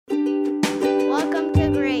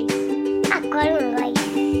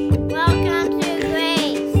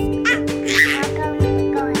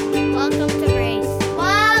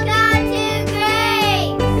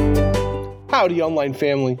Howdy, online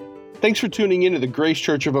family. Thanks for tuning in to the Grace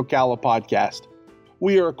Church of Ocala podcast.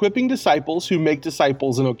 We are equipping disciples who make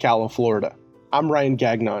disciples in Ocala, Florida. I'm Ryan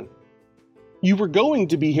Gagnon. You were going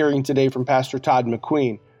to be hearing today from Pastor Todd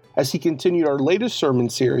McQueen as he continued our latest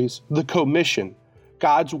sermon series, The Commission,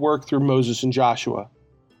 God's Work Through Moses and Joshua.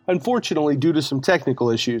 Unfortunately, due to some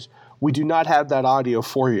technical issues, we do not have that audio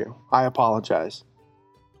for you. I apologize.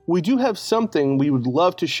 We do have something we would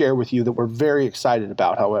love to share with you that we're very excited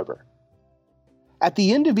about, however. At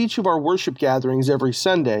the end of each of our worship gatherings every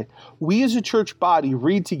Sunday, we as a church body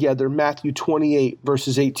read together Matthew 28,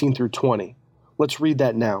 verses 18 through 20. Let's read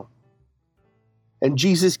that now. And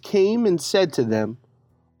Jesus came and said to them,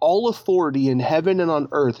 "All authority in heaven and on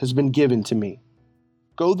earth has been given to me.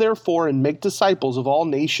 Go therefore and make disciples of all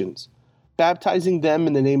nations, baptizing them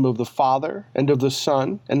in the name of the Father, and of the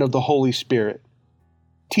Son, and of the Holy Spirit,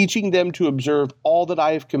 teaching them to observe all that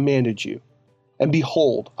I have commanded you. And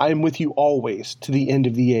behold, I am with you always to the end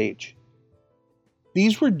of the age."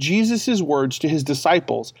 These were Jesus' words to his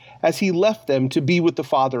disciples as he left them to be with the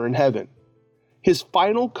Father in heaven. His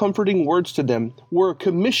final comforting words to them were a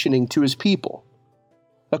commissioning to his people.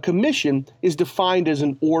 A commission is defined as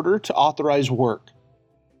an order to authorize work.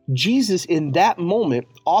 Jesus, in that moment,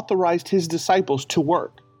 authorized his disciples to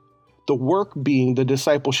work, the work being the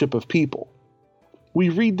discipleship of people. We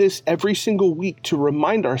read this every single week to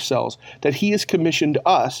remind ourselves that he has commissioned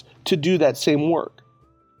us to do that same work.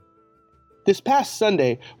 This past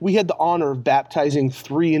Sunday, we had the honor of baptizing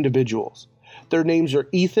 3 individuals. Their names are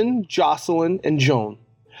Ethan, Jocelyn, and Joan.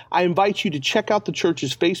 I invite you to check out the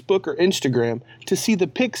church's Facebook or Instagram to see the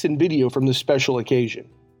pics and video from this special occasion.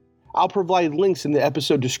 I'll provide links in the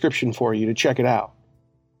episode description for you to check it out.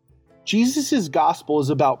 Jesus' gospel is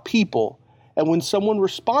about people, and when someone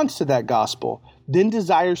responds to that gospel, then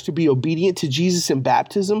desires to be obedient to Jesus in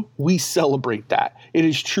baptism, we celebrate that. It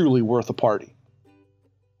is truly worth a party.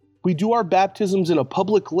 We do our baptisms in a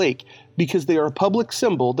public lake because they are a public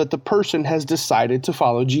symbol that the person has decided to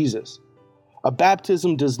follow Jesus. A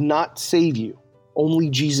baptism does not save you. Only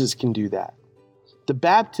Jesus can do that. The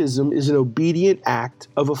baptism is an obedient act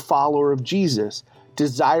of a follower of Jesus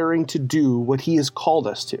desiring to do what he has called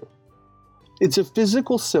us to. It's a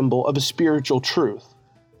physical symbol of a spiritual truth.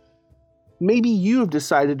 Maybe you have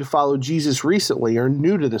decided to follow Jesus recently or are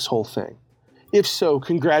new to this whole thing. If so,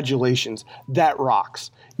 congratulations, that rocks.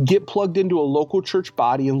 Get plugged into a local church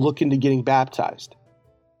body and look into getting baptized.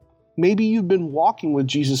 Maybe you've been walking with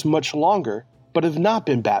Jesus much longer, but have not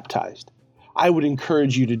been baptized. I would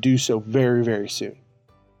encourage you to do so very, very soon.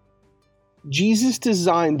 Jesus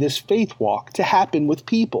designed this faith walk to happen with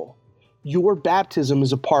people. Your baptism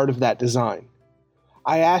is a part of that design.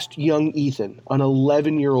 I asked young Ethan, an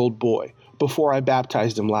 11-year-old boy, before I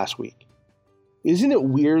baptized him last week, "Isn't it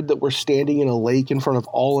weird that we're standing in a lake in front of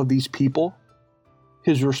all of these people?"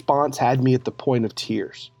 His response had me at the point of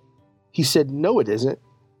tears. He said, "No, it isn't.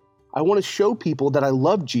 I want to show people that I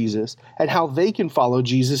love Jesus and how they can follow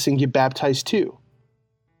Jesus and get baptized too."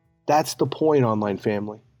 That's the point, online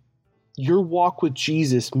family. Your walk with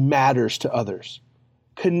Jesus matters to others.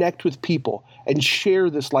 Connect with people and share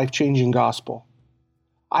this life-changing gospel.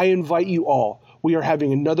 I invite you all. We are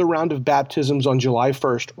having another round of baptisms on July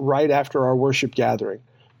 1st, right after our worship gathering.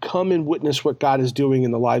 Come and witness what God is doing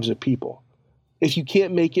in the lives of people. If you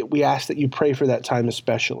can't make it, we ask that you pray for that time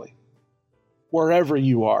especially. Wherever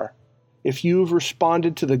you are, if you have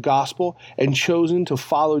responded to the gospel and chosen to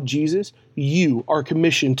follow Jesus, you are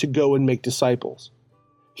commissioned to go and make disciples.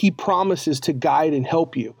 He promises to guide and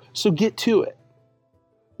help you, so get to it.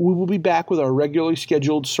 We will be back with our regularly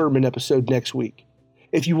scheduled sermon episode next week.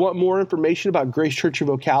 If you want more information about Grace Church of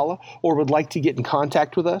Ocala or would like to get in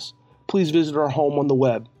contact with us, please visit our home on the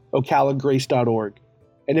web, ocalagrace.org.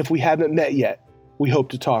 And if we haven't met yet, we hope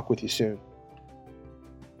to talk with you soon.